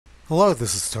Hello,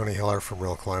 this is Tony Hiller from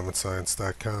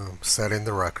RealClimateScience.com, setting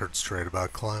the record straight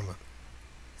about climate.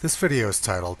 This video is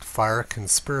titled Fire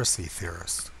Conspiracy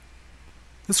Theorists.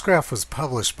 This graph was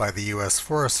published by the U.S.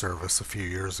 Forest Service a few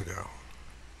years ago.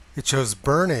 It shows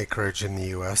burn acreage in the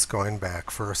U.S. going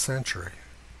back for a century.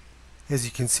 As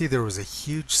you can see, there was a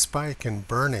huge spike in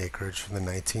burn acreage from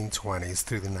the 1920s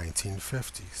through the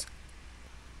 1950s.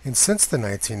 And since the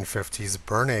 1950s,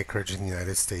 burn acreage in the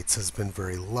United States has been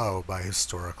very low by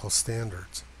historical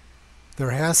standards.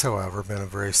 There has, however, been a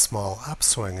very small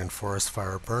upswing in forest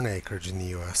fire burn acreage in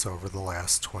the U.S. over the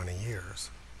last 20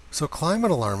 years. So climate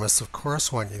alarmists, of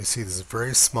course, want you to see this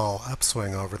very small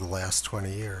upswing over the last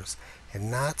 20 years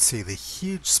and not see the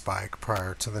huge spike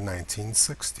prior to the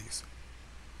 1960s.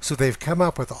 So they've come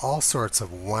up with all sorts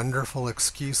of wonderful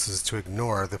excuses to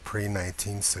ignore the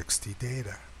pre-1960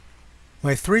 data.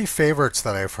 My three favorites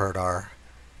that I've heard are,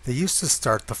 they used to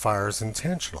start the fires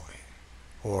intentionally,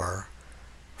 or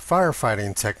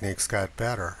firefighting techniques got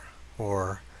better,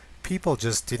 or people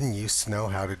just didn't used to know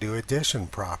how to do addition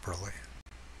properly.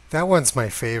 That one's my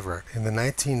favorite. In the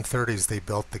 1930s they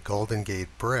built the Golden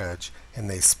Gate Bridge and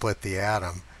they split the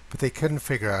atom, but they couldn't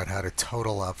figure out how to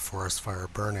total up forest fire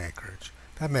burn acreage.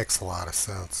 That makes a lot of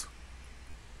sense.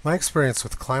 My experience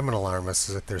with climate alarmists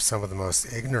is that they're some of the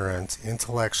most ignorant,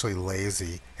 intellectually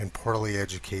lazy, and poorly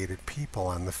educated people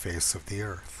on the face of the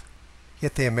earth.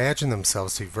 Yet they imagine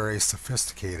themselves to be very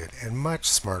sophisticated and much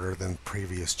smarter than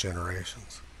previous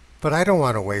generations. But I don't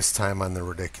want to waste time on the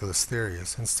ridiculous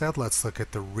theories. Instead, let's look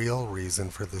at the real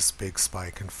reason for this big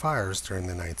spike in fires during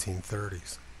the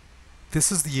 1930s.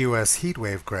 This is the U.S.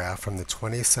 heatwave graph from the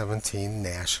 2017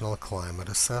 National Climate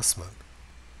Assessment.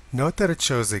 Note that it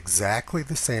shows exactly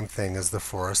the same thing as the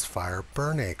forest fire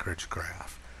burn acreage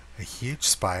graph, a huge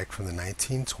spike from the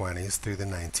 1920s through the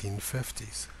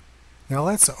 1950s. Now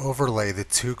let's overlay the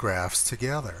two graphs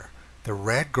together. The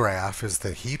red graph is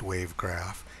the heat wave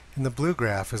graph, and the blue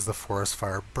graph is the forest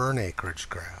fire burn acreage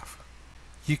graph.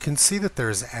 You can see that there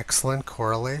is excellent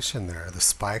correlation there. The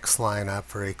spikes line up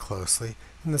very closely,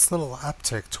 and this little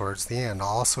uptick towards the end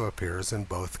also appears in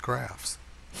both graphs.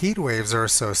 Heat waves are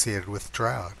associated with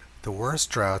drought. The worst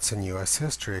droughts in U.S.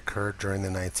 history occurred during the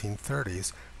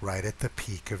 1930s, right at the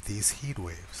peak of these heat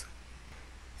waves.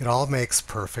 It all makes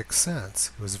perfect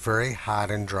sense. It was very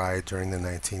hot and dry during the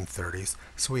 1930s,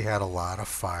 so we had a lot of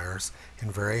fires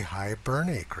and very high burn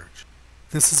acreage.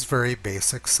 This is very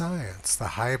basic science. The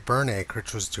high burn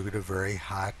acreage was due to very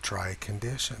hot, dry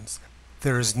conditions.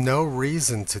 There is no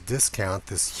reason to discount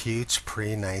this huge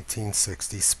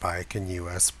pre-1960 spike in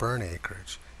U.S. burn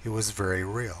acreage. It was very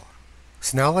real.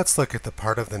 So now let's look at the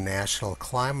part of the National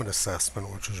Climate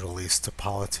Assessment which was released to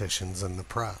politicians and the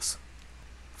press.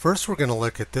 First, we're going to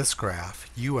look at this graph,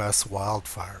 U.S.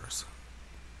 wildfires.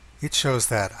 It shows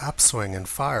that upswing in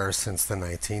fires since the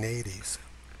 1980s.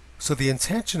 So the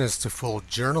intention is to fool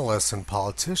journalists and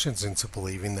politicians into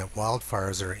believing that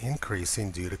wildfires are increasing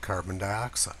due to carbon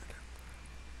dioxide.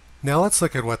 Now let's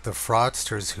look at what the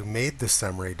fraudsters who made the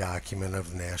summary document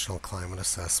of the National Climate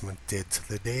Assessment did to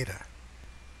the data.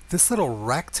 This little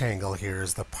rectangle here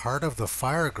is the part of the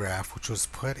fire graph which was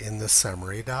put in the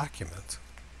summary document.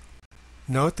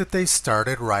 Note that they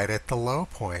started right at the low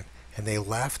point and they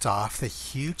left off the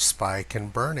huge spike in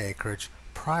burn acreage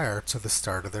prior to the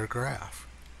start of their graph.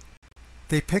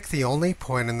 They picked the only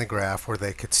point in the graph where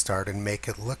they could start and make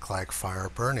it look like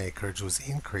fire burn acreage was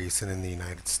increasing in the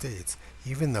United States,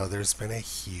 even though there's been a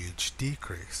huge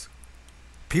decrease.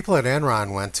 People at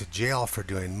Enron went to jail for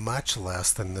doing much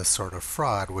less than this sort of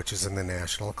fraud, which is in the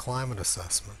National Climate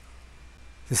Assessment.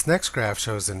 This next graph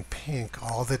shows in pink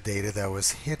all the data that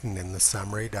was hidden in the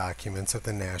summary documents of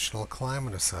the National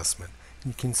Climate Assessment.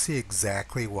 You can see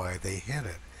exactly why they hid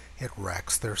it. It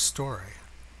wrecks their story.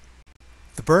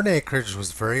 The burn acreage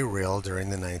was very real during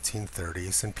the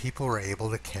 1930s, and people were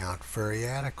able to count very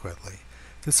adequately.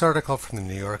 This article from the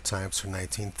New York Times from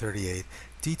 1938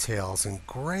 details in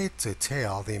great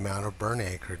detail the amount of burn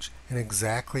acreage and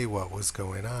exactly what was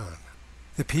going on.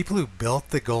 The people who built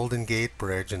the Golden Gate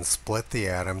Bridge and split the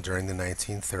atom during the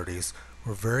 1930s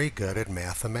were very good at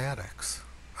mathematics,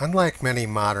 unlike many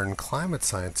modern climate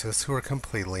scientists who are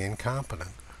completely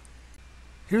incompetent.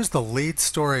 Here's the lead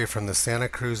story from the Santa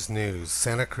Cruz News,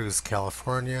 Santa Cruz,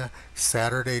 California,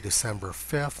 Saturday, December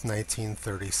 5th,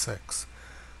 1936.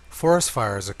 Forest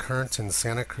fires occurrent in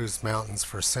Santa Cruz Mountains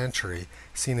for century,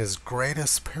 seen as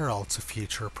greatest peril to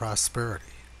future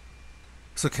prosperity.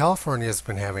 So California has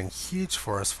been having huge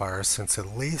forest fires since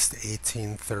at least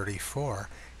 1834,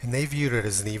 and they viewed it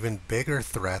as an even bigger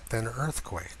threat than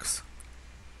earthquakes.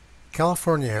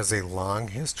 California has a long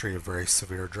history of very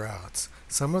severe droughts.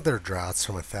 Some of their droughts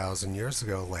from 1,000 years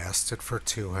ago lasted for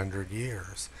 200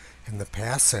 years, and the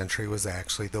past century was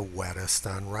actually the wettest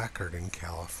on record in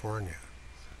California.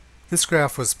 This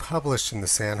graph was published in the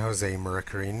San Jose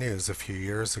Mercury News a few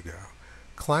years ago.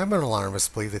 Climate alarmists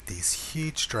believe that these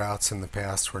huge droughts in the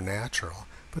past were natural,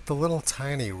 but the little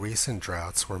tiny recent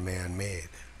droughts were man-made.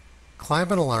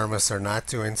 Climate alarmists are not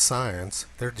doing science,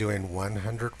 they're doing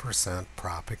 100%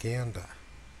 propaganda.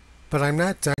 But I'm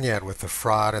not done yet with the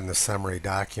fraud in the summary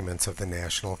documents of the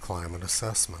National Climate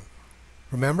Assessment.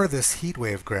 Remember this heat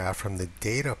wave graph from the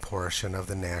data portion of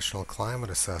the National Climate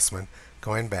Assessment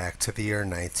going back to the year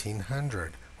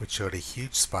 1900, which showed a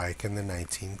huge spike in the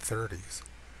 1930s.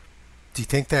 Do you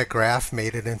think that graph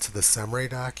made it into the summary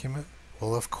document?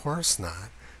 Well, of course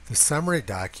not. The summary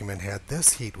document had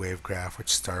this heat wave graph,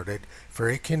 which started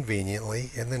very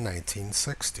conveniently in the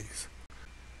 1960s.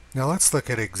 Now let's look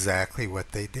at exactly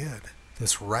what they did.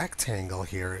 This rectangle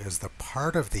here is the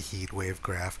part of the heat wave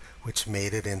graph which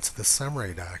made it into the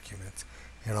summary document,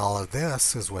 and all of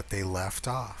this is what they left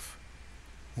off.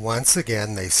 Once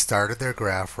again, they started their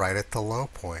graph right at the low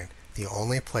point, the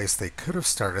only place they could have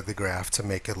started the graph to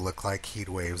make it look like heat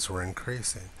waves were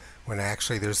increasing, when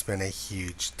actually there's been a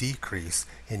huge decrease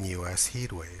in U.S.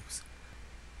 heat waves.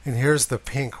 And here's the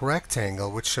pink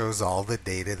rectangle which shows all the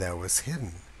data that was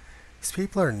hidden. These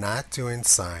people are not doing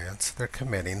science, they're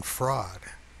committing fraud.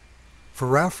 For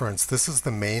reference, this is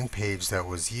the main page that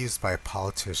was used by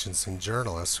politicians and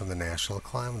journalists from the National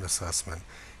Climate Assessment.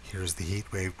 Here's the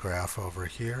heat wave graph over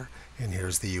here, and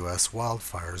here's the U.S.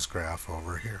 wildfires graph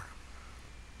over here.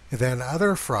 And then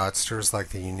other fraudsters like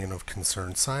the Union of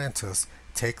Concerned Scientists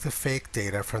take the fake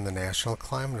data from the National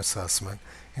Climate Assessment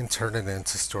and turn it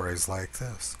into stories like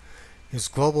this. Is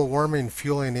global warming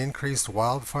fueling increased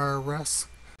wildfire risks?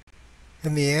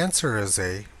 And the answer is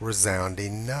a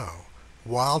resounding no.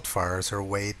 Wildfires are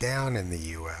way down in the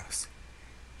U.S.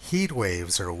 Heat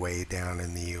waves are way down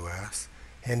in the U.S.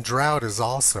 And drought is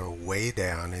also way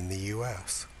down in the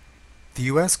U.S. The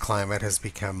U.S. climate has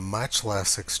become much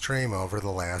less extreme over the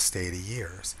last 80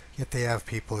 years, yet they have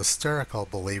people hysterical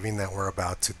believing that we're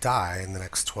about to die in the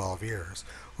next 12 years,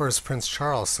 or as Prince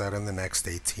Charles said, in the next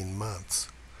 18 months.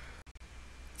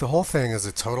 The whole thing is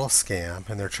a total scam,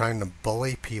 and they're trying to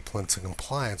bully people into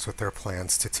compliance with their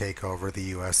plans to take over the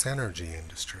U.S. energy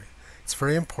industry. It's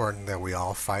very important that we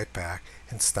all fight back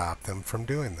and stop them from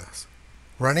doing this.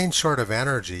 Running short of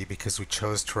energy because we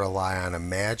chose to rely on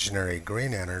imaginary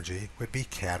green energy would be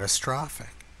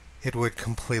catastrophic. It would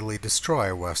completely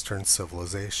destroy Western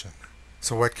civilization.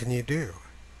 So what can you do?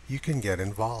 You can get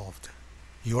involved.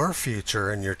 Your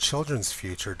future and your children's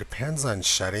future depends on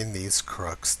shutting these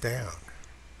crooks down.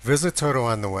 Visit Toto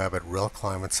on the web at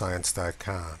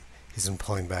realclimatescience.com. He's been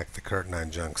pulling back the curtain on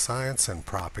junk science and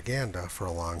propaganda for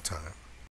a long time.